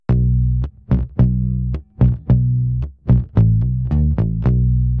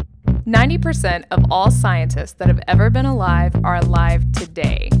90% of all scientists that have ever been alive are alive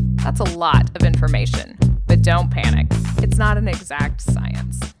today. That's a lot of information, but don't panic. It's not an exact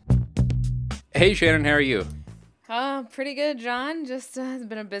science. Hey, Shannon, how are you? Pretty good, John. Just it's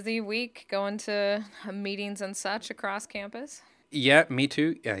been a busy week going to meetings and such across campus. Yeah, me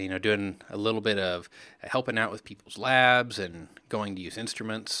too. Yeah, doing a little bit of helping out with people's labs and going to use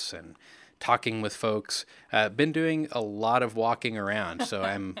instruments and talking with folks. Been doing a lot of walking around, so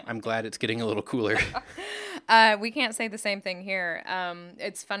I'm glad it's getting a little cooler. We can't say the same thing here.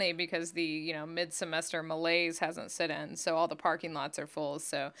 It's funny because the mid-semester malaise hasn't set in, so all the parking lots are full.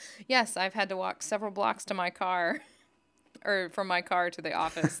 So yes, I've had to walk several blocks to my car, or from my car to the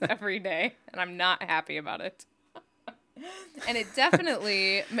office every day, and I'm not happy about it. And it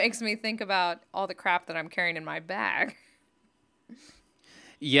definitely makes me think about all the crap that I'm carrying in my bag.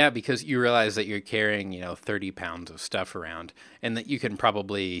 Yeah, because you realize that you're carrying, 30 pounds of stuff around, and that you can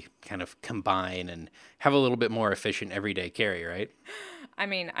probably kind of combine and have a little bit more efficient everyday carry, right? I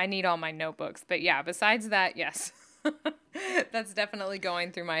mean, I need all my notebooks, but yeah, besides that, yes. That's definitely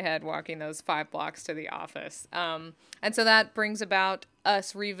going through my head walking those 5 blocks to the office. And so that brings about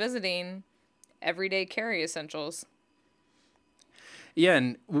us revisiting everyday carry essentials. Yeah,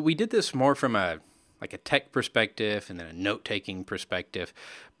 and we did this more from a tech perspective and then a note-taking perspective,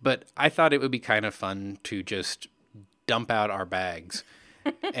 but I thought it would be kind of fun to just dump out our bags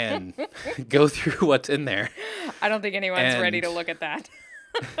and go through what's in there. I don't think anyone's ready to look at that.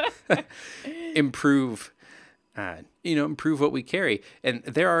 improve what we carry. And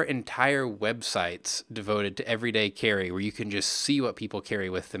there are entire websites devoted to everyday carry where you can just see what people carry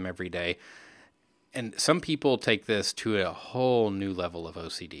with them every day. And some people take this to a whole new level of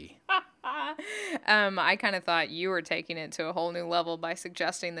OCD. I kind of thought you were taking it to a whole new level by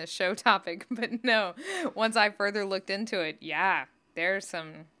suggesting this show topic, but no. Once I further looked into it, yeah, there's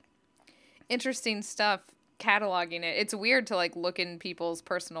some interesting stuff cataloging it. It's weird to look in people's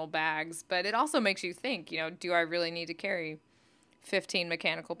personal bags, but it also makes you think, do I really need to carry 15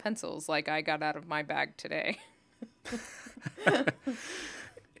 mechanical pencils like I got out of my bag today?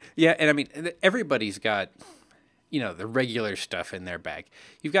 Yeah, and I mean, everybody's got, the regular stuff in their bag.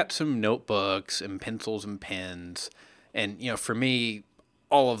 You've got some notebooks and pencils and pens, and, for me,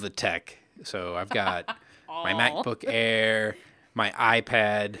 all of the tech. So I've got my MacBook Air, my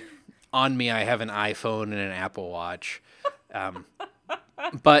iPad. On me, I have an iPhone and an Apple Watch.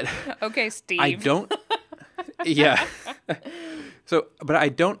 But okay, Steve. I don't. Yeah. But I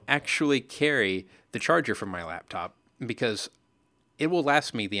don't actually carry the charger from my laptop because it will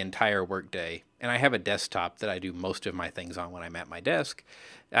last me the entire workday, and I have a desktop that I do most of my things on when I'm at my desk.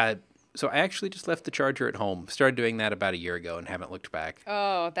 So I actually just left the charger at home. Started doing that about a year ago and haven't looked back.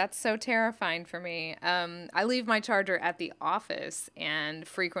 Oh, that's so terrifying for me. I leave my charger at the office and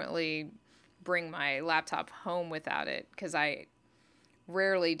frequently bring my laptop home without it because I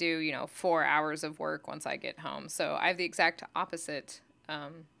rarely do, 4 hours of work once I get home. So I have the exact opposite.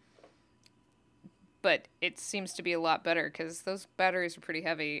 But it seems to be a lot better because those batteries are pretty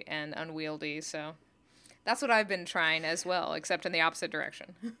heavy and unwieldy. So that's what I've been trying as well, except in the opposite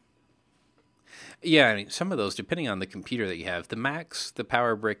direction. Yeah, I mean, some of those, depending on the computer that you have, the Macs, the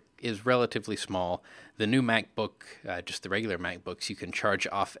power brick is relatively small. The new MacBook, just the regular MacBooks, you can charge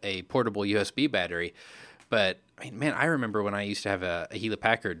off a portable USB battery. But, I mean, man, I remember when I used to have a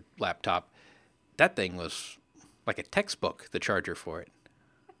Hewlett-Packard laptop, that thing was like a textbook, the charger for it.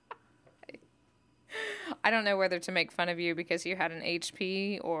 I don't know whether to make fun of you because you had an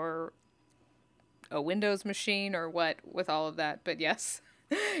HP or a Windows machine or what with all of that, but yes,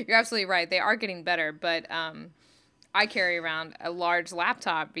 you're absolutely right. They are getting better, but I carry around a large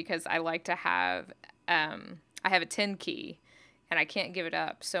laptop because I like to have, I have a 10 key and I can't give it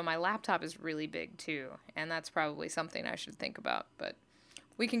up. So my laptop is really big too, and that's probably something I should think about, but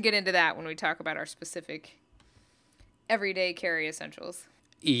we can get into that when we talk about our specific everyday carry essentials.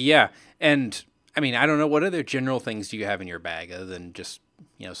 Yeah, and I mean, I don't know, what other general things do you have in your bag other than just,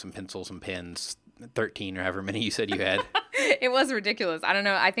 some pencils and pens, 13 or however many you said you had? It was ridiculous. I don't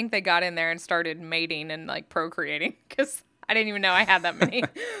know. I think they got in there and started mating and procreating because I didn't even know I had that many.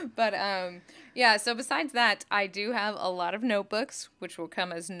 But yeah, so besides that, I do have a lot of notebooks, which will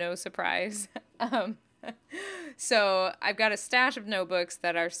come as no surprise. So I've got a stash of notebooks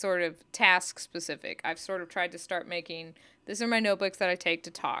that are sort of task specific. I've sort of tried to start making, these are my notebooks that I take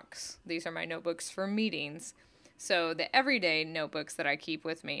to talks. These are my notebooks for meetings. So the everyday notebooks that I keep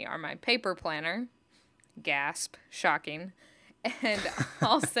with me are my paper planner, gasp, shocking, and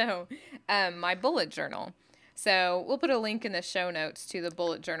also my bullet journal. So we'll put a link in the show notes to the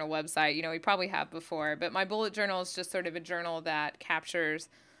bullet journal website. We probably have before, but my bullet journal is just sort of a journal that captures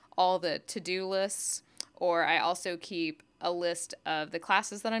all the to-do lists, or I also keep a list of the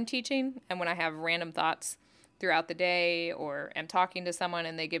classes that I'm teaching. And when I have random thoughts throughout the day or am talking to someone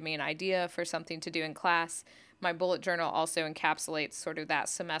and they give me an idea for something to do in class, my bullet journal also encapsulates sort of that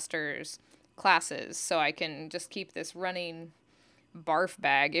semester's classes. So I can just keep this running barf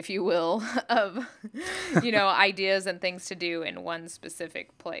bag, if you will, of, ideas and things to do in one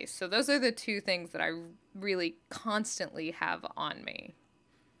specific place. So those are the two things that I really constantly have on me.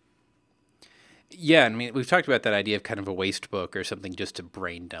 Yeah, I mean, we've talked about that idea of kind of a waste book or something just to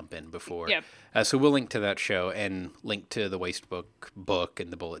brain dump in before. Yep. So we'll link to that show and link to the waste book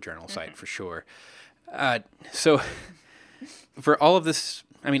and the bullet journal site for sure. So for all of this,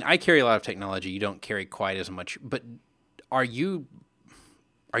 I mean, I carry a lot of technology. You don't carry quite as much, but are you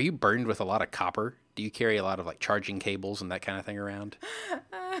burned with a lot of copper? Do you carry a lot of like charging cables and that kind of thing around?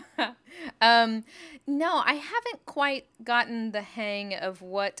 No, I haven't quite gotten the hang of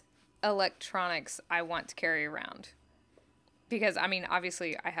what electronics I want to carry around. Because, I mean,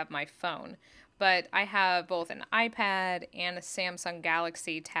 obviously I have my phone, but I have both an iPad and a Samsung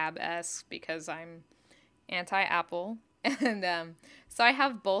Galaxy Tab S because I'm anti-Apple. And so I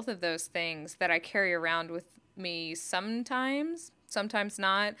have both of those things that I carry around with me sometimes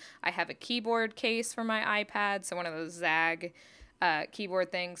not. I have a keyboard case for my iPad, so one of those Zag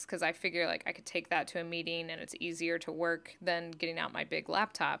keyboard things, because I figure like I could take that to a meeting and it's easier to work than getting out my big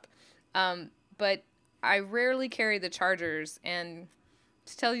laptop. But I rarely carry the chargers, and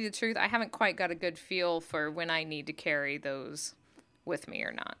to tell you the truth, I haven't quite got a good feel for when I need to carry those with me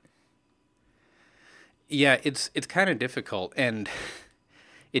or not. Yeah, it's kind of difficult, and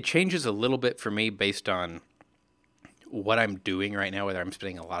it changes a little bit for me based on what I'm doing right now, whether I'm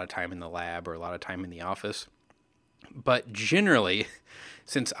spending a lot of time in the lab or a lot of time in the office. But generally,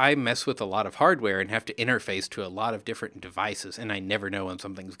 since I mess with a lot of hardware and have to interface to a lot of different devices, and I never know when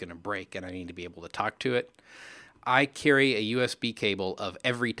something's going to break and I need to be able to talk to it, I carry a USB cable of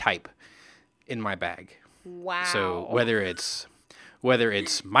every type in my bag. Wow. So whether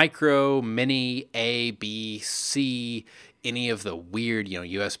it's micro, mini, A, B, C, any of the weird,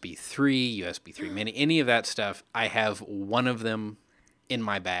 USB 3, USB 3 mini, any of that stuff, I have one of them in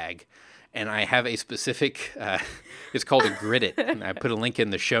my bag. And I have a specific, it's called a Gridit, and I put a link in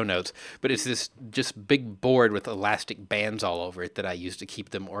the show notes, but it's this just big board with elastic bands all over it that I use to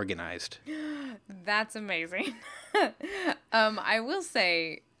keep them organized. That's amazing. I will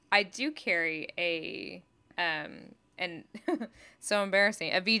say, I do carry and so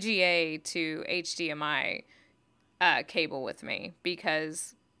embarrassing, a VGA to HDMI cable with me,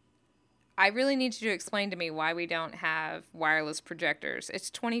 because I really need you to explain to me why we don't have wireless projectors.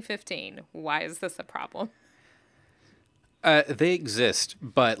 It's 2015. Why is this a problem? They exist,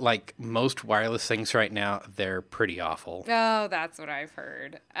 but like most wireless things right now, they're pretty awful. Oh, that's what I've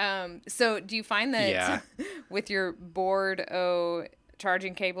heard. So do you find that with your board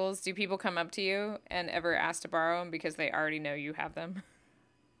charging cables, do people come up to you and ever ask to borrow them because they already know you have them?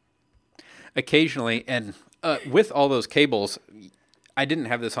 Occasionally, and with all those cables, I didn't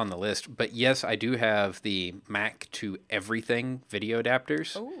have this on the list, but yes, I do have the Mac to everything video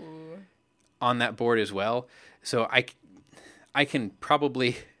adapters on that board as well. So I can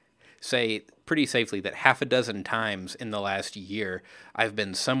probably say pretty safely that half a dozen times in the last year, I've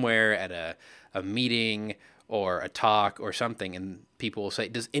been somewhere at a meeting or a talk or something, and people will say,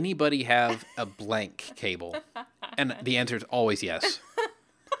 "Does anybody have a blank cable?" And the answer is always yes.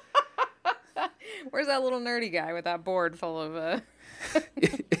 Where's that little nerdy guy with that board full of...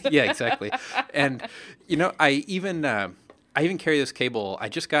 Yeah, exactly. And, I even carry this cable. I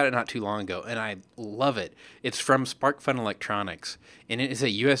just got it not too long ago, and I love it. It's from SparkFun Electronics, and it is a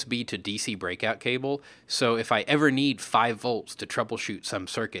USB to DC breakout cable. So if I ever need 5 volts to troubleshoot some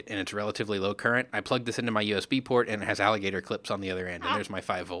circuit and it's relatively low current, I plug this into my USB port, and it has alligator clips on the other end, and there's my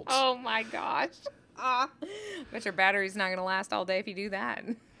 5 volts. Oh, my gosh. Bet your battery's not going to last all day if you do that.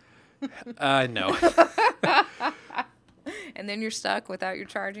 No. And then you're stuck without your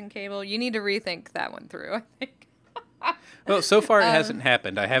charging cable. You need to rethink that one through, I think. Well, so far it hasn't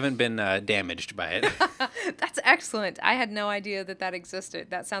happened. I haven't been damaged by it. That's excellent. I had no idea that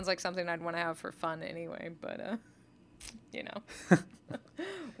existed. That sounds like something I'd want to have for fun anyway, but,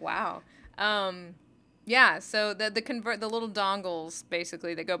 Wow. Yeah, so the little dongles,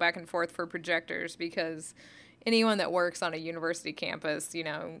 basically, that go back and forth for projectors, because anyone that works on a university campus,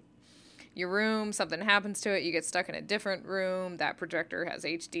 your room, something happens to it, you get stuck in a different room, that projector has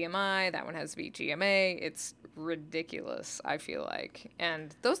HDMI, that one has VGMA. It's ridiculous, I feel like.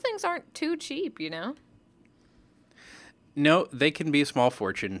 And those things aren't too cheap, No, they can be a small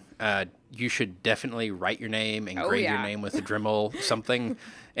fortune. You should definitely write your name, Oh engrave your yeah. name with a Dremel, something,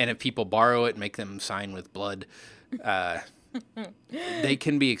 and if people borrow it, make them sign with blood. Uh, they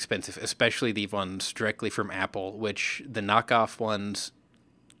can be expensive, especially the ones directly from Apple, which the knockoff ones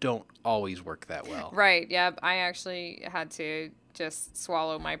don't always work that well. Right. Yeah. I actually had to just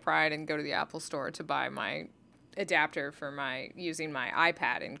swallow my pride and go to the Apple store to buy my adapter for my using my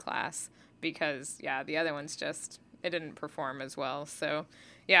iPad in class because yeah, the other ones just it didn't perform as well. So,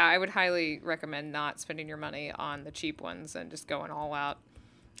 yeah, I would highly recommend not spending your money on the cheap ones and just going all out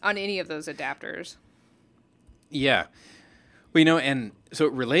on any of those adapters. Yeah. Well, and so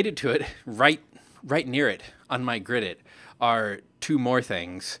related to it, right near it on my Gridit are two more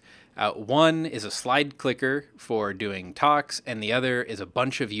things. One is a slide clicker for doing talks, and the other is a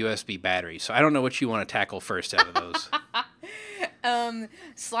bunch of USB batteries. So I don't know what you want to tackle first out of those.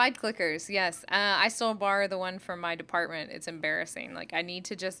 Slide clickers, yes. I still borrow the one from my department. It's embarrassing. Like I need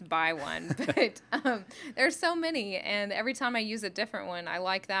to just buy one, but there's so many, and every time I use a different one, I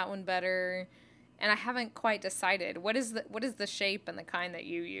like that one better. And I haven't quite decided what is the shape and the kind that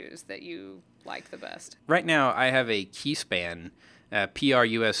you use that you like the best. Right now, I have a Keyspan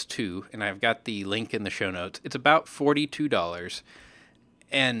PRUS2, and I've got the link in the show notes. It's about $42,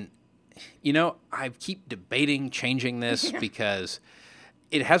 and I keep debating changing this because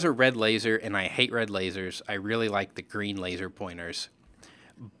it has a red laser, and I hate red lasers. I really like the green laser pointers.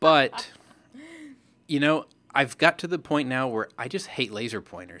 But, I've got to the point now where I just hate laser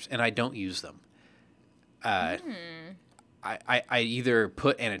pointers, and I don't use them. I either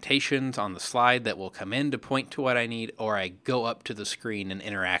put annotations on the slide that will come in to point to what I need, or I go up to the screen and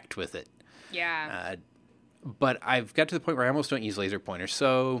interact with it. Yeah. But I've got to the point where I almost don't use laser pointers,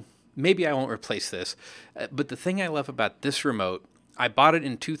 so maybe I won't replace this. But the thing I love about this remote, I bought it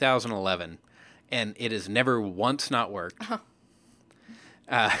in 2011, and it has never once not worked.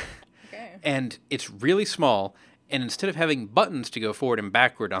 Oh. Okay. And it's really small, and instead of having buttons to go forward and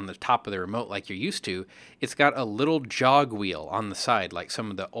backward on the top of the remote like you're used to, it's got a little jog wheel on the side like some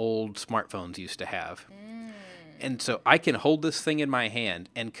of the old smartphones used to have. And so I can hold this thing in my hand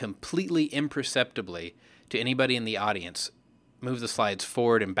and completely imperceptibly to anybody in the audience move the slides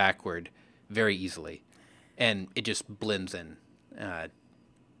forward and backward very easily. And it just blends in. The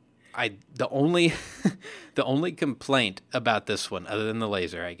only complaint about this one, other than the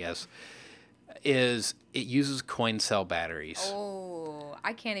laser, I guess, is it uses coin cell batteries. Oh,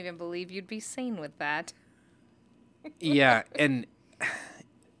 I can't even believe you'd be sane with that. Yeah, and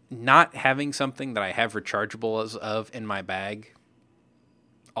not having something that I have rechargeables of in my bag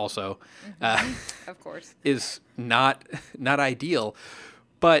also Of course. is not ideal.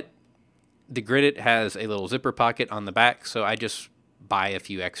 But the Gridit has a little zipper pocket on the back, so I just buy a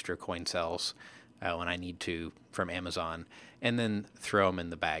few extra coin cells when I need to from Amazon, and then throw them in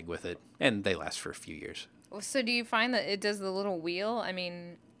the bag with it, and they last for a few years. So do you find that it does the little wheel? I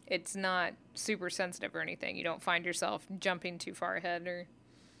mean, it's not super sensitive or anything. You don't find yourself jumping too far ahead or...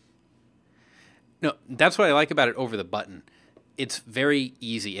 No, that's what I like about it over the button. It's very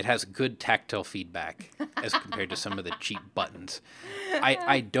easy. It has good tactile feedback as compared to some of the cheap buttons.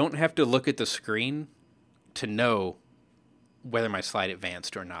 I don't have to look at the screen to know whether my slide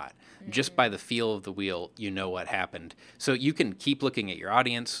advanced or not. Just by the feel of the wheel, you know what happened. So you can keep looking at your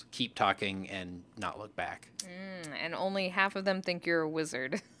audience, keep talking, and not look back. And only half of them think you're a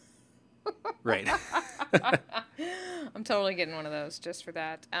wizard. Right. I'm totally getting one of those just for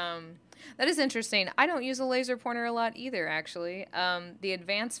that. That is interesting. I don't use a laser pointer a lot either, actually. The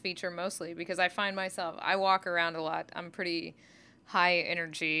advanced feature mostly because I find myself, I walk around a lot. I'm pretty high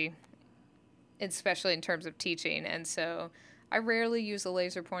energy, especially in terms of teaching. And so I rarely use a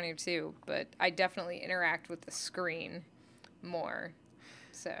laser pointer too, but I definitely interact with the screen more.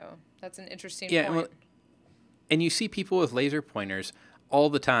 So that's an interesting point. Well, and you see people with laser pointers all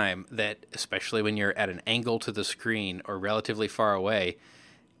the time that, especially when you're at an angle to the screen or relatively far away,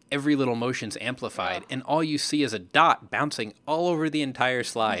 every little motion's amplified, and all you see is a dot bouncing all over the entire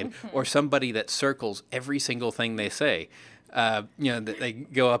slide, or somebody that circles every single thing they say. They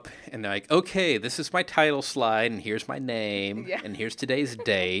go up and they're like, okay, this is my title slide, and here's my name, and here's today's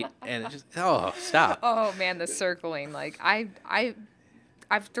date, and it's just, oh, stop. Oh, man, the circling. Like,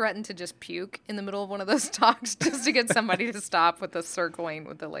 I've threatened to just puke in the middle of one of those talks just to get somebody to stop with the circling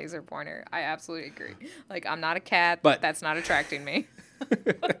with the laser pointer. I absolutely agree. Like, I'm not a cat, but that's not attracting me.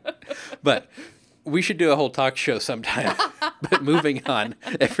 But we should do a whole talk show sometime. But moving on,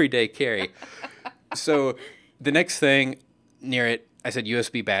 everyday carry. So the next thing near it, I said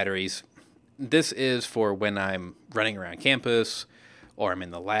USB batteries. This is for when I'm running around campus or I'm in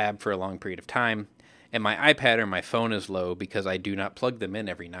the lab for a long period of time. and my iPad or my phone is low because I do not plug them in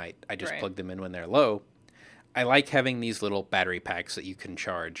every night. I just Right. plug them in when they're low. I like having these little battery packs that you can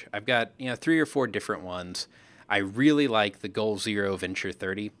charge. I've got 3 or 4 different ones. I really like the Goal Zero Venture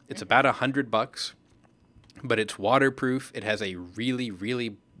 30. It's about $100, but it's waterproof. It has a really,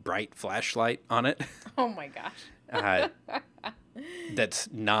 really bright flashlight on it. Oh my gosh. That's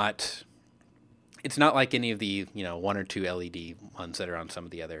not. It's not like any of the 1 or 2 LED ones that are on some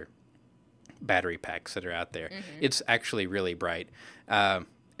of the other battery packs that are out there. It's actually really bright, and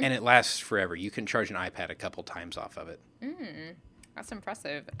it lasts forever. You can charge an iPad a couple times off of it. That's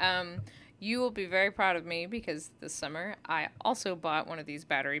impressive. You will be very proud of me because this summer I also bought one of these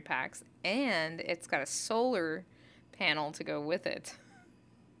battery packs, and it's got a solar panel to go with it.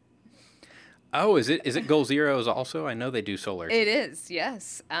 Oh, is it Goal Zero's also? I know they do solar. It is,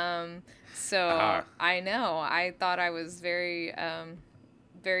 yes. So Ah. I know. I thought I was very,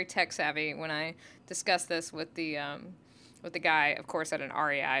 very tech savvy when I discussed this with the guy, of course, at an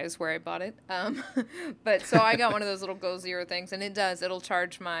REI is where I bought it. But so I got one of those little Go Zero things, and it'll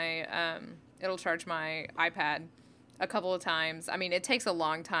charge my iPad a couple of times. I mean, it takes a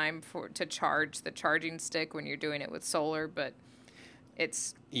long time to charge the charging stick when you're doing it with solar, but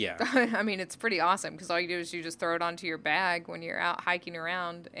it's Yeah. I mean, it's pretty awesome because all you do is you just throw it onto your bag when you're out hiking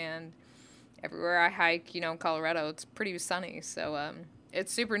around, and everywhere I hike, Colorado, it's pretty sunny, so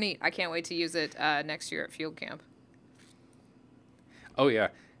it's super neat. I can't wait to use it next year at field camp. Oh yeah.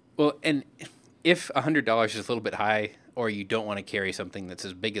 Well, and if $100 is a little bit high, or you don't want to carry something that's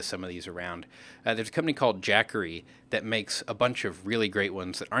as big as some of these around, there's a company called Jackery that makes a bunch of really great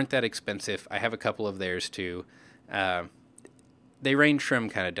ones that aren't that expensive. I have a couple of theirs too. They range from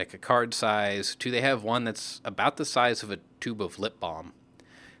kind of deck of card size to they have one that's about the size of a tube of lip balm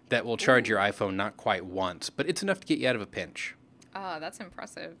that will charge your iPhone not quite once, but it's enough to get you out of a pinch, Oh, that's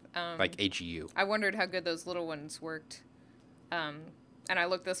impressive. like AGU. I wondered how good those little ones worked. And I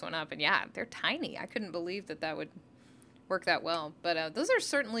looked this one up, and yeah, they're tiny. I couldn't believe that would work that well. But those are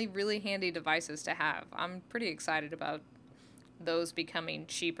certainly really handy devices to have. I'm pretty excited about those becoming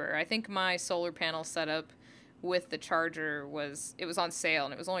cheaper. I think my solar panel setup with the charger was on sale,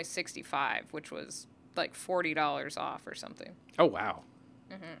 and it was only $65, which was like $40 off or something. Oh wow.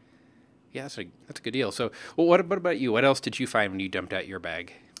 Yeah, that's a good deal. So, well, what about you? What else did you find when you dumped out your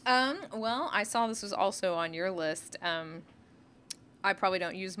bag? Well, I saw this was also on your list. I probably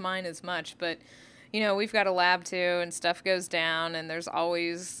don't use mine as much, but we've got a lab too, and stuff goes down, and there's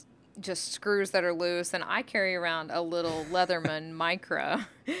always just screws that are loose, and I carry around a little Leatherman Micra,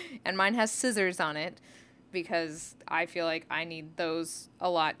 and mine has scissors on it because I feel like I need those a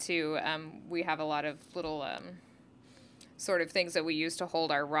lot too. We have a lot of little sort of things that we use to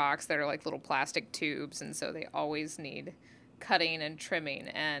hold our rocks that are like little plastic tubes, and so they always need cutting and trimming,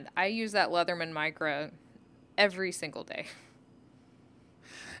 and I use that Leatherman Micra every single day.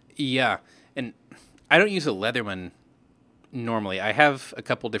 Yeah, and I don't use a Leatherman normally. I have a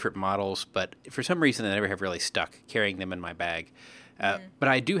couple different models, but for some reason I never have really stuck carrying them in my bag. But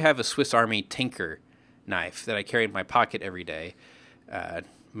I do have a Swiss Army Tinker knife that I carry in my pocket every day.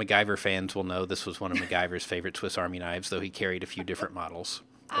 MacGyver fans will know this was one of MacGyver's favorite Swiss Army knives, though he carried a few different models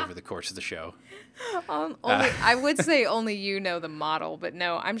over the course of the show. I would say only you know the model, but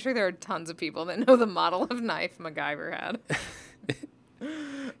no, I'm sure there are tons of people that know the model of knife MacGyver had.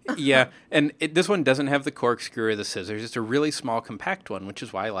 Yeah, and this one doesn't have the corkscrew or the scissors. It's a really small, compact one, which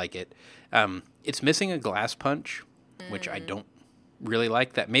is why I like it. It's missing a glass punch, which I don't really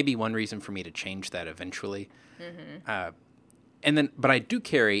like. That may be one reason for me to change that eventually. But I do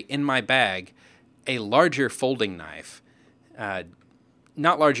carry in my bag a larger folding knife,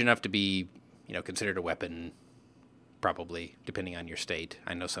 not large enough to be, considered a weapon. Probably, depending on your state.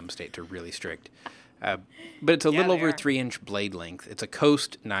 I know some states are really strict. But it's a little over 3-inch blade length. It's a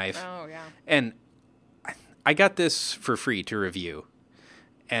Coast knife. Oh, yeah. And I got this for free to review.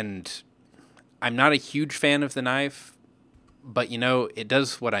 And I'm not a huge fan of the knife, but it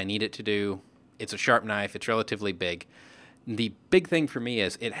does what I need it to do. It's a sharp knife. It's relatively big. The big thing for me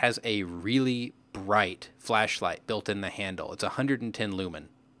is it has a really bright flashlight built in the handle. It's 110 lumen.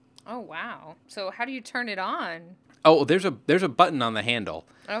 Oh, wow. So how do you turn it on? Oh, there's a button on the handle.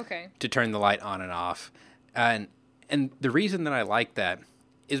 Okay. To turn the light on and off. And the reason that I like that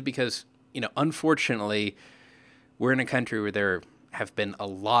is because, unfortunately, we're in a country where there have been a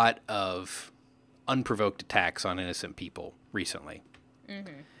lot of unprovoked attacks on innocent people recently.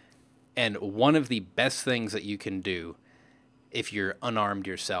 Mm-hmm. And one of the best things that you can do if you're unarmed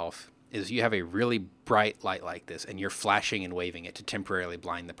yourself is you have a really bright light like this and you're flashing and waving it to temporarily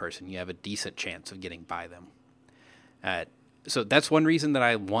blind the person. You have a decent chance of getting by them. So that's one reason that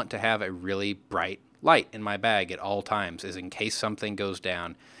I want to have a really bright light in my bag at all times is in case something goes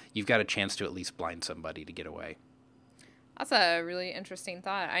down, you've got a chance to at least blind somebody to get away. That's a really interesting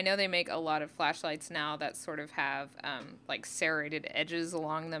thought. I know they make a lot of flashlights now that sort of have like serrated edges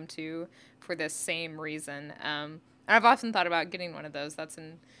along them too, for this same reason. And I've often thought about getting one of those. That's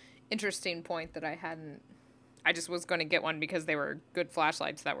an interesting point that I hadn't. I just was going to get one because they were good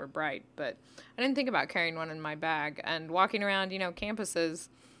flashlights that were bright, but I didn't think about carrying one in my bag. And walking around, campuses,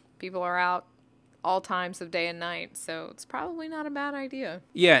 people are out all times of day and night, so it's probably not a bad idea.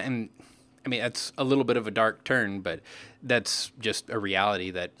 Yeah, and I mean, that's a little bit of a dark turn, but that's just a reality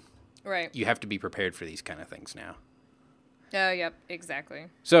that Right. you have to be prepared for these kind of things now. Yep, exactly.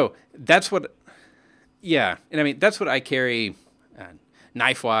 So that's what, yeah, and I mean, that's what I carry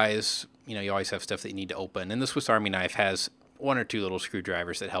knife-wise. You always have stuff that you need to open, and the Swiss Army knife has one or two little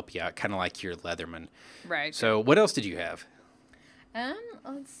screwdrivers that help you out, kind of like your Leatherman. Right. So what else did you have?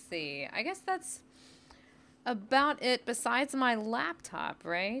 Let's see. I guess that's about it besides my laptop,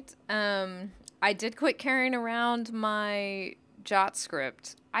 right? I did quit carrying around my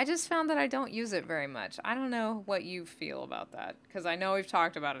JotScript. I just found that I don't use it very much. I don't know what you feel about that, because I know we've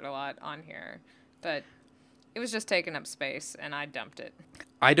talked about it a lot on here, but it was just taking up space, and I dumped it.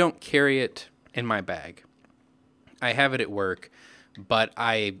 I don't carry it in my bag. I have it at work, but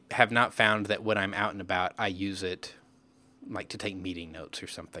I have not found that when I'm out and about, I use it like to take meeting notes or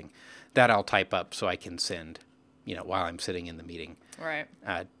something. That I'll type up so I can send, while I'm sitting in the meeting. Right.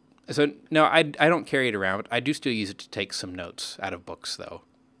 So, no, I don't carry it around. I do still use it to take some notes out of books, though.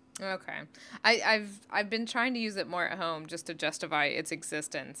 Okay. I've been trying to use it more at home just to justify its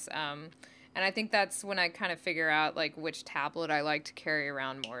existence. And I think that's when I kind of figure out like which tablet I like to carry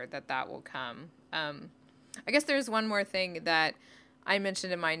around more, that will come. I guess there's one more thing that I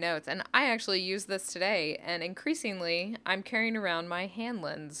mentioned in my notes, and I actually use this today, and increasingly I'm carrying around my hand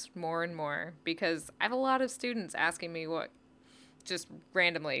lens more and more because I have a lot of students asking me just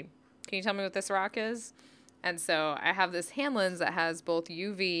randomly, can you tell me what this rock is? And so I have this hand lens that has both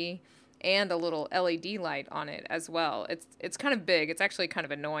UV and a little LED light on it as well. It's kind of big. It's actually kind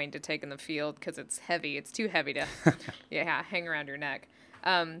of annoying to take in the field because it's heavy. It's too heavy to hang around your neck.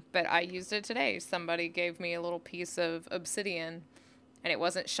 But I used it today. Somebody gave me a little piece of obsidian, and it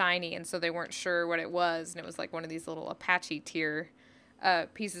wasn't shiny, and so they weren't sure what it was. And it was like one of these little Apache tier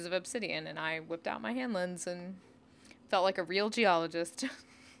pieces of obsidian, and I whipped out my hand lens and felt like a real geologist.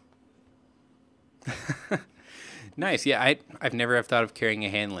 Nice. Yeah, I've never have thought of carrying a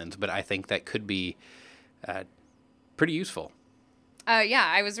hand lens, but I think that could be pretty useful. Yeah,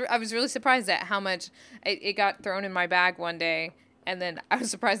 I was really surprised at how much it got thrown in my bag one day, and then I was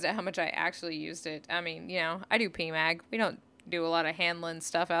surprised at how much I actually used it. I mean, I do PMAG. We don't do a lot of hand lens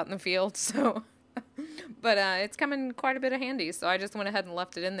stuff out in the field, so but it's come in quite a bit of handy. So I just went ahead and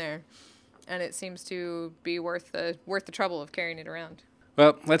left it in there, and it seems to be worth the trouble of carrying it around.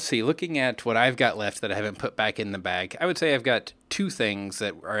 Well, let's see. Looking at what I've got left that I haven't put back in the bag, I would say I've got two things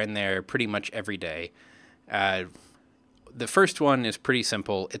that are in there pretty much every day. The first one is pretty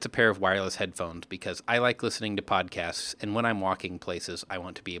simple. It's a pair of wireless headphones because I like listening to podcasts, and when I'm walking places, I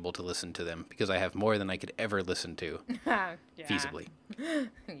want to be able to listen to them because I have more than I could ever listen to feasibly.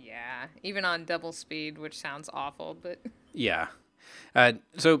 Yeah, even on double speed, which sounds awful, but... Yeah.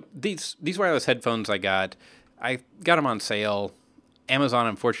 So these wireless headphones I got them on sale. Amazon,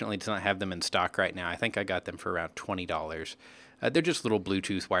 unfortunately, does not have them in stock right now. I think I got them for around $20. They're just little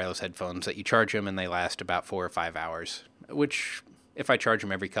Bluetooth wireless headphones that you charge them, and they last about 4 or 5 hours, which, if I charge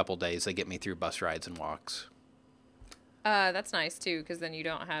them every couple days, they get me through bus rides and walks. That's nice, too, because then you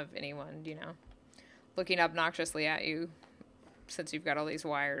don't have anyone, looking obnoxiously at you since you've got all these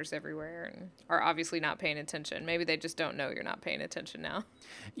wires everywhere and are obviously not paying attention. Maybe they just don't know you're not paying attention now.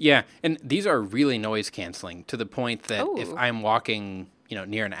 Yeah, and these are really noise canceling to the point that if I'm walking,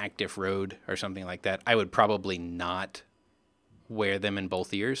 near an active road or something like that, I would probably not wear them in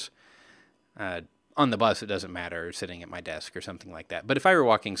both ears. On the bus, it doesn't matter, or sitting at my desk or something like that. But if I were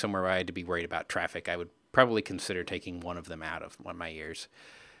walking somewhere where I had to be worried about traffic, I would probably consider taking one of them out of one of my ears.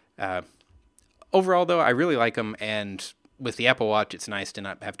 Overall, though, I really like them, and with the Apple Watch, it's nice to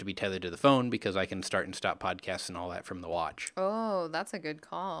not have to be tethered to the phone because I can start and stop podcasts and all that from the watch. Oh, that's a good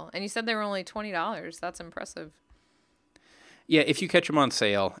call. And you said they were only $20. That's impressive. Yeah, if you catch them on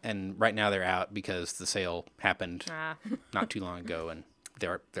sale, and right now they're out because the sale happened not too long ago, and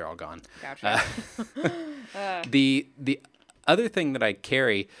they're all gone. Gotcha. The other thing that I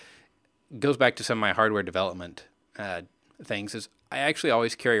carry goes back to some of my hardware development things is I actually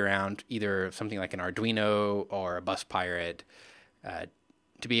always carry around either something like an Arduino or a Bus Pirate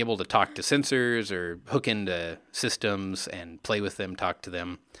to be able to talk to sensors or hook into systems and play with them, talk to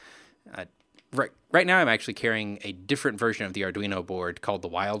them. right now I'm actually carrying a different version of the Arduino board called the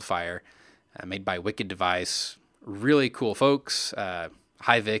Wildfire, made by Wicked Device. Really cool folks.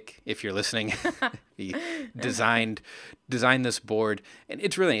 Hi Vic, if you're listening. He designed this board, and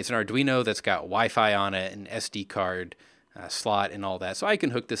it's an Arduino that's got Wi-Fi on it, an SD card slot, and all that. So I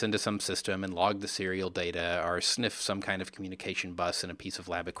can hook this into some system and log the serial data, or sniff some kind of communication bus in a piece of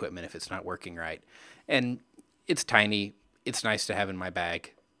lab equipment if it's not working right. And it's tiny. It's nice to have in my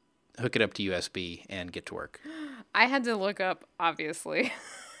bag. Hook it up to USB and get to work. I had to look up, obviously,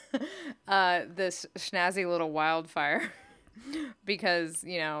 this snazzy little Wildfire because,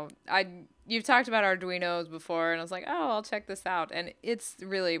 you've talked about Arduinos before, and I was like, oh, I'll check this out. And it's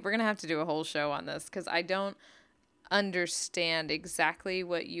really, we're going to have to do a whole show on this because I don't understand exactly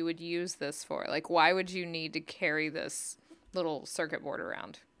what you would use this for. Like, why would you need to carry this little circuit board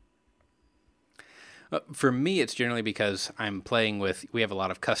around? For me, it's generally because we have a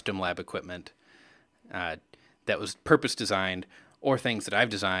lot of custom lab equipment that was purpose designed, or things that I've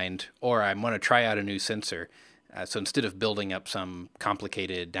designed, or I want to try out a new sensor. So instead of building up some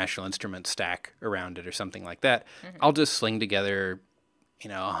complicated National Instruments stack around it or something like that, I'll just sling together,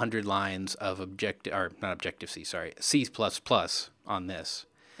 100 lines of C++ on this.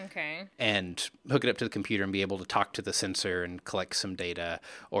 Okay. And hook it up to the computer and be able to talk to the sensor and collect some data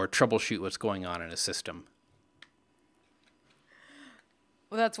or troubleshoot what's going on in a system.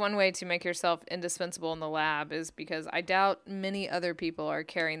 Well, that's one way to make yourself indispensable in the lab, is because I doubt many other people are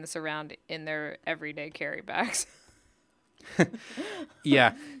carrying this around in their everyday carry bags.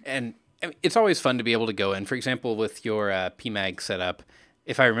 Yeah, and it's always fun to be able to go in. For example, with your PMAG setup,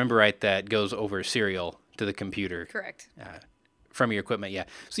 if I remember right, that goes over serial to the computer. Correct. From your equipment, yeah.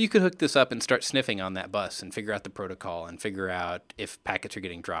 So you could hook this up and start sniffing on that bus and figure out the protocol and figure out if packets are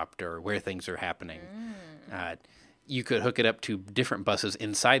getting dropped or where things are happening. You could hook it up to different buses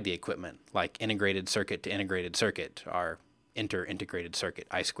inside the equipment, like integrated circuit to integrated circuit, or inter-integrated circuit,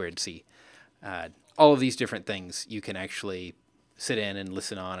 I2C. All of these different things you can actually sit in and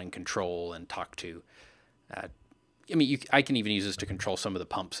listen on and control and talk to. I can even use this to control some of the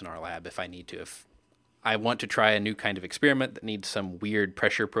pumps in our lab if I need to. If I want to try a new kind of experiment that needs some weird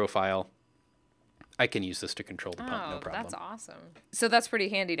pressure profile, I can use this to control the pump, no problem. That's awesome. So that's pretty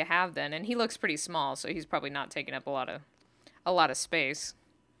handy to have then. And he looks pretty small, so he's probably not taking up a lot of space.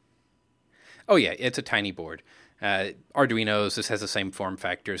 Oh yeah, it's a tiny board. Arduinos, this has the same form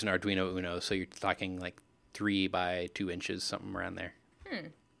factor as an Arduino Uno, so you're talking like 3 by 2 inches, something around there.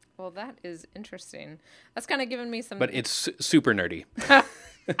 Well, that is interesting. That's kind of given me some. But it's super nerdy.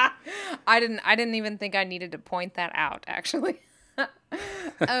 I didn't even think I needed to point that out, actually.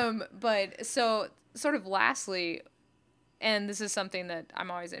 But so sort of lastly, and this is something that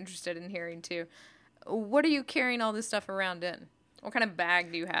I'm always interested in hearing too, what are you carrying all this stuff around in? What kind of bag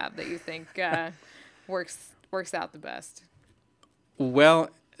do you have that you think works out the best? Well,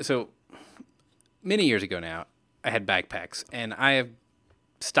 so many years ago now, I had backpacks, and I have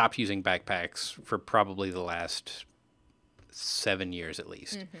stopped using backpacks for probably the last 7 years at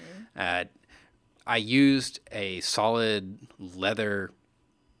least. I used a solid leather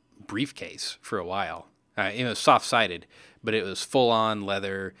briefcase for a while. It was soft-sided, but it was full-on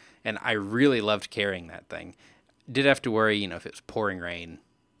leather, and I really loved carrying that thing. Did have to worry, if it was pouring rain.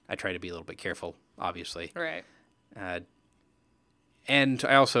 I try to be a little bit careful, obviously. Right. And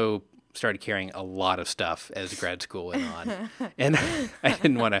I also started carrying a lot of stuff as grad school went on, and I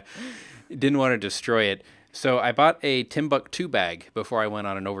didn't want to destroy it. So I bought a Timbuk2 bag before I went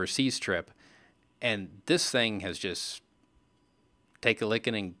on an overseas trip, and this thing has just take a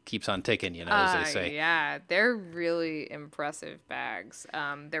licking and keeps on ticking, as they say. Yeah, they're really impressive bags.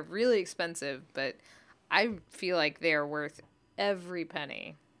 They're really expensive, but I feel like they are worth every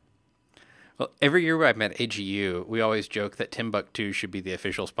penny. Well, every year I'm at AGU, we always joke that Timbuk2 should be the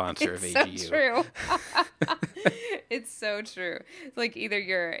official sponsor of AGU. It's so true. It's so true. It's like either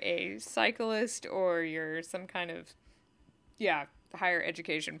you're a cyclist or you're some kind of, higher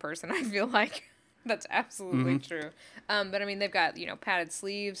education person, I feel like. That's absolutely true. But I mean, they've got, padded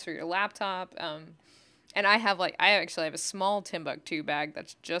sleeves for your laptop. And I actually have a small Timbuk2 bag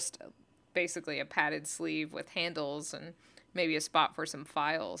that's just basically a padded sleeve with handles and maybe a spot for some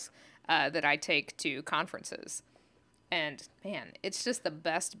files that I take to conferences. And man, it's just the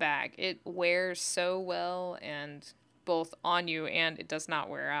best bag. It wears so well, and both on you, and it does not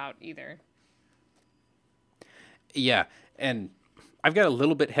wear out either. Yeah, and I've got a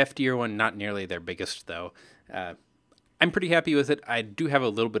little bit heftier one, not nearly their biggest though. I'm pretty happy with it. I do have a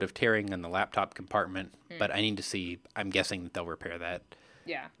little bit of tearing in the laptop compartment, but I need to see. I'm guessing that they'll repair that.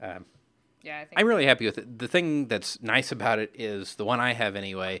 Yeah. Yeah, I think I'm really happy with it. The thing that's nice about it is the one I have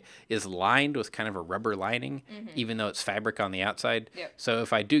anyway is lined with kind of a rubber lining, even though it's fabric on the outside. Yep. So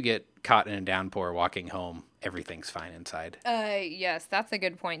if I do get caught in a downpour walking home, everything's fine inside. Yes, that's a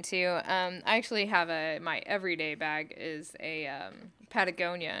good point too. I actually have my everyday bag is a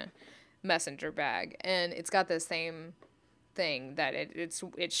Patagonia messenger bag, and it's got the same thing that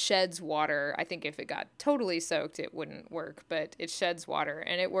it sheds water. I think if it got totally soaked, it wouldn't work, but it sheds water,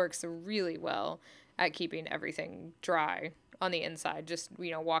 and it works really well at keeping everything dry on the inside. Just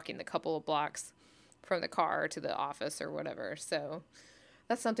walking the couple of blocks from the car to the office or whatever. So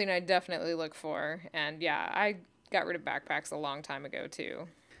that's something I definitely look for. And yeah, I got rid of backpacks a long time ago too.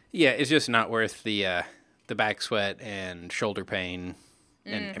 Yeah, it's just not worth the back sweat and shoulder pain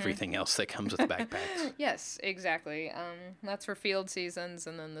and everything else that comes with backpacks. Yes, exactly. That's for field seasons,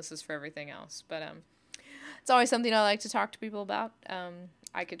 and then this is for everything else. But it's always something I like to talk to people about.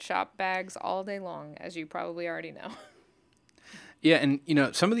 I could shop bags all day long, as you probably already know. Yeah, and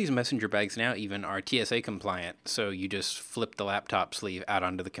some of these messenger bags now even are TSA compliant, so you just flip the laptop sleeve out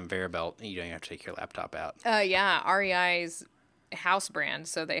onto the conveyor belt, and you don't have to take your laptop out. Yeah, REI's house brand,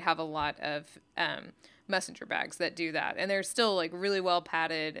 so they have a lot of messenger bags that do that, and they're still like really well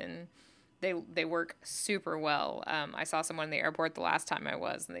padded, and they work super well. I saw someone in the airport the last time I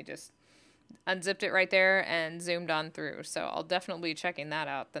was, and they just unzipped it right there and zoomed on through. So I'll definitely be checking that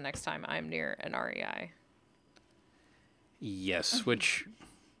out the next time I'm near an REI. Yes, which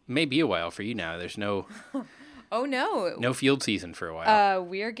may be a while for you now. There's no Oh no, no field season for a while.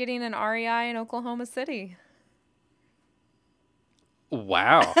 we are getting an REI in Oklahoma City.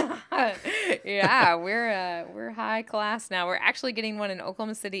 Wow. Yeah, we're high class now. We're actually getting one in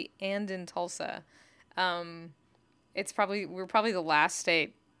Oklahoma City and in Tulsa. We're probably the last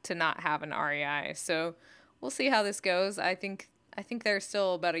state to not have an REI. So we'll see how this goes. I think they're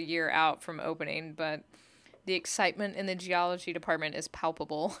still about a year out from opening, but the excitement in the geology department is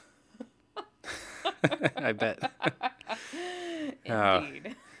palpable. I bet.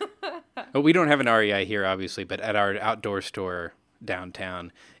 Indeed. Well, we don't have an REI here, obviously, but at our outdoor store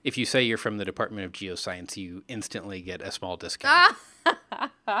downtown, if you say you're from the Department of Geoscience, you instantly get a small discount.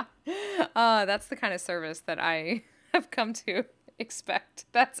 That's the kind of service that I have come to expect.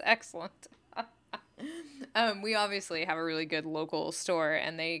 That's excellent. We obviously have a really good local store,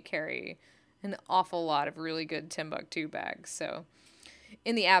 and they carry an awful lot of really good Timbuktu bags. So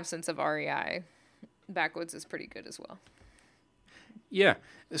in the absence of REI, Backwoods is pretty good as well. Yeah.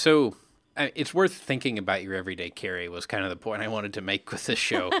 So it's worth thinking about your everyday carry was kind of the point I wanted to make with this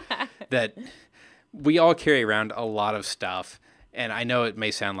show. That we all carry around a lot of stuff. And I know it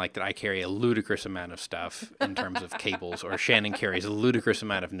may sound like that I carry a ludicrous amount of stuff in terms of cables, or Shannon carries a ludicrous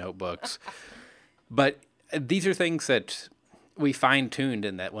amount of notebooks. But these are things that we fine-tuned,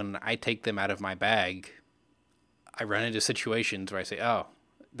 in that when I take them out of my bag, I run into situations where I say, oh,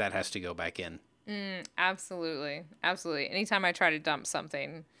 that has to go back in. Absolutely. Absolutely. Anytime I try to dump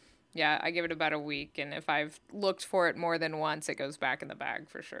something, yeah, I give it about a week. And if I've looked for it more than once, it goes back in the bag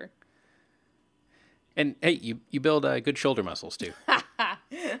for sure. And hey, you build good shoulder muscles too.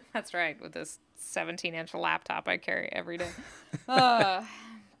 That's right, with this 17-inch laptop I carry every day. But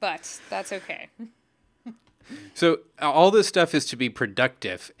that's okay. So all this stuff is to be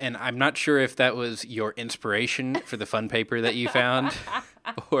productive, and I'm not sure if that was your inspiration for the fun paper that you found,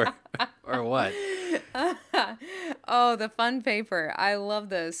 or what. Oh, the fun paper. I love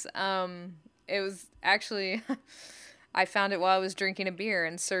this. It was actually... I found it while I was drinking a beer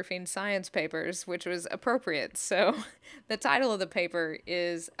and surfing science papers, which was appropriate. So the title of the paper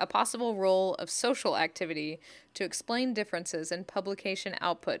is A Possible Role of Social Activity to Explain Differences in Publication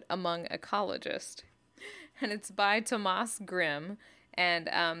Output Among Ecologists. And it's by Tomas Grimm,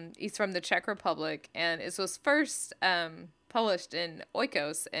 and he's from the Czech Republic, and it was first published in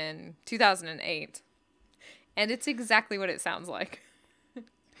Oikos in 2008. And it's exactly what it sounds like.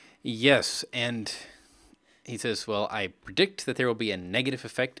 Yes, and... he says, well, I predict that there will be a negative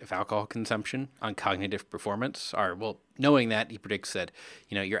effect of alcohol consumption on cognitive performance. Or, well, knowing that, he predicts that,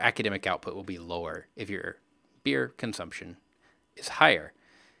 your academic output will be lower if your beer consumption is higher,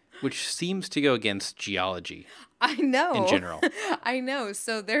 which seems to go against geology. I know. In general. I know.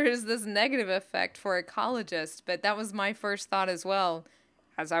 So there is this negative effect for ecologists, but that was my first thought as well.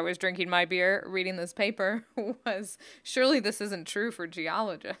 As I was drinking my beer, reading this paper, was surely this isn't true for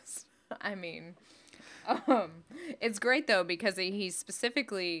geologists. I mean... it's great though, because he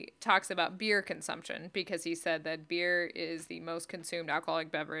specifically talks about beer consumption, because he said that beer is the most consumed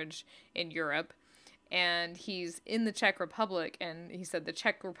alcoholic beverage in Europe, and he's in the Czech Republic, and he said the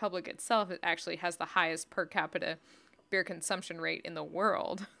Czech Republic itself actually has the highest per capita beer consumption rate in the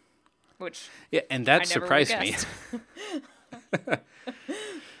world. which Yeah, and that I never would've surprised me. guessed.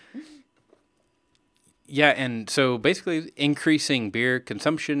 Yeah, and so basically increasing beer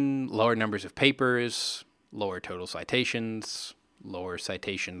consumption, lower numbers of papers, lower total citations, lower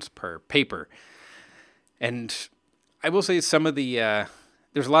citations per paper. And I will say some of the,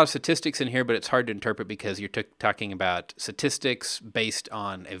 there's a lot of statistics in here, but it's hard to interpret because you're talking about statistics based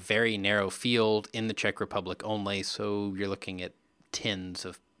on a very narrow field in the Czech Republic only. So you're looking at tens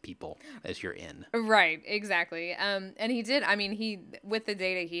of people as you're in. Right, exactly. And he did, I mean, with the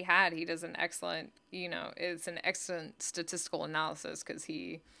data he had, he does an excellent, it's an excellent statistical analysis because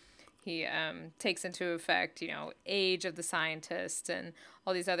he takes into effect, age of the scientist and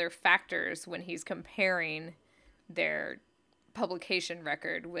all these other factors when he's comparing their publication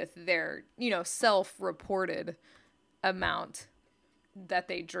record with their, self-reported amount that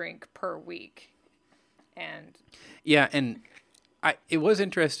they drink per week. And yeah, and it was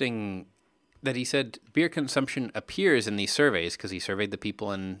interesting that he said beer consumption appears in these surveys because he surveyed the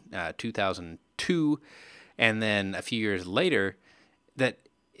people in 2002, and then a few years later that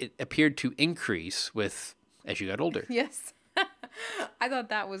it appeared to increase as you got older. Yes. I thought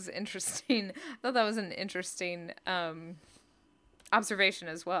that was interesting. I thought that was an interesting observation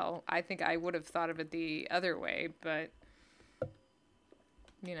as well. I think I would have thought of it the other way, but,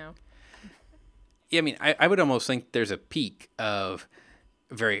 Yeah, I mean, I would almost think there's a peak of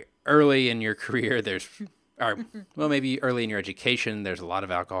very early in your career. Maybe early in your education, there's a lot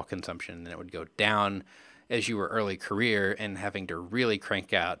of alcohol consumption, and it would go down as you were early career and having to really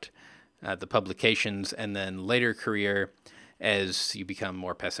crank out the publications, and then later career, as you become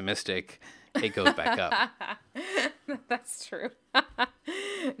more pessimistic, it goes back up. That's true.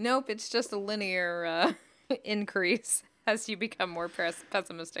 Nope, it's just a linear increase as you become more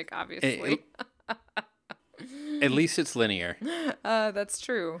pessimistic, obviously. At least it's linear. That's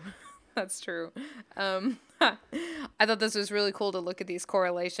true. That's true. I thought this was really cool to look at these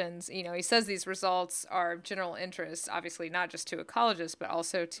correlations. He says these results are of general interest, obviously not just to ecologists, but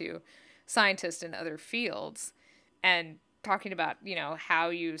also to scientists in other fields. And talking about, how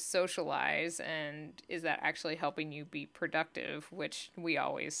you socialize and is that actually helping you be productive, which we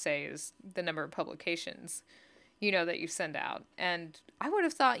always say is the number of publications that you send out. And I would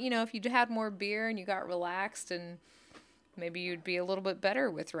have thought, if you had more beer and you got relaxed and maybe you'd be a little bit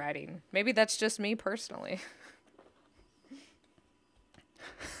better with writing. Maybe that's just me personally.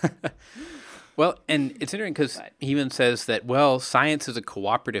 Well, and it's interesting because he even says that, science is a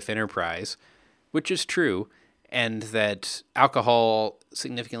cooperative enterprise, which is true, and that alcohol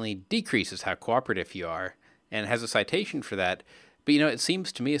significantly decreases how cooperative you are and has a citation for that. But, it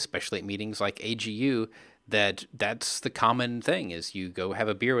seems to me, especially at meetings like AGU, that's the common thing is you go have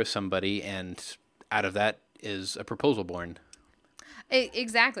a beer with somebody and out of that is a proposal born.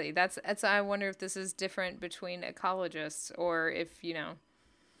 Exactly. That's I wonder if this is different between ecologists or if, you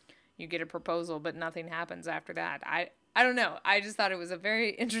get a proposal but nothing happens after that. I don't know. I just thought it was a very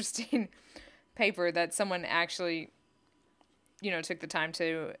interesting paper that someone actually, took the time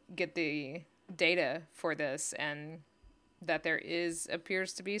to get the data for this and that there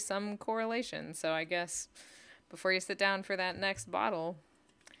appears to be some correlation. So I guess before you sit down for that next bottle,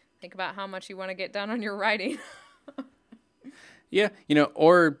 think about how much you want to get done on your writing. Yeah,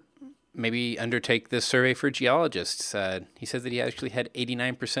 or maybe undertake this survey for geologists. He said that he actually had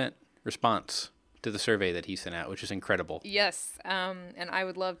 89% response to the survey that he sent out, which is incredible. Yes, and I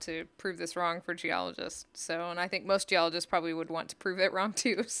would love to prove this wrong for geologists. And I think most geologists probably would want to prove it wrong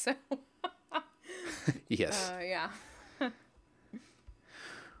too. So, yes. Yeah.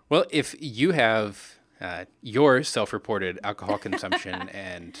 Well, if you have your self-reported alcohol consumption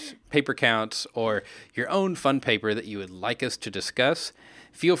and paper counts or your own fun paper that you would like us to discuss,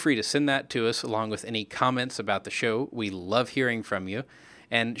 feel free to send that to us along with any comments about the show. We love hearing from you.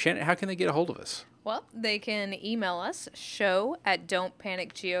 And Shannon, how can they get a hold of us? Well, they can email us,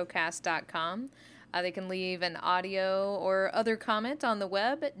 show@don'tpanicgeocast.com. They can leave an audio or other comment on the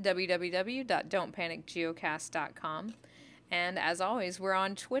web at www.don'tpanicgeocast.com. And as always, we're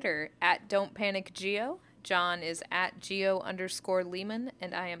on Twitter at don'tpanicgeo. John is at geo_Lehman,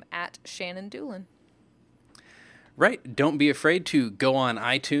 and I am at Shannon Doolin. Right. Don't be afraid to go on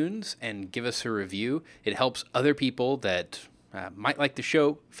iTunes and give us a review. It helps other people that might like the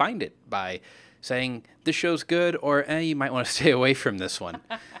show find it by saying this show's good or you might want to stay away from this one.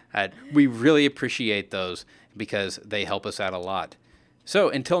 We really appreciate those because they help us out a lot. So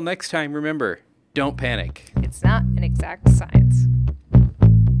until next time, remember, don't panic. It's not an exact science.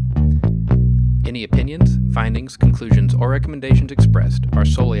 Any opinions, findings, conclusions, or recommendations expressed are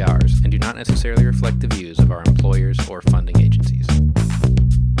solely ours and do not necessarily reflect the views of our employers or funding agencies.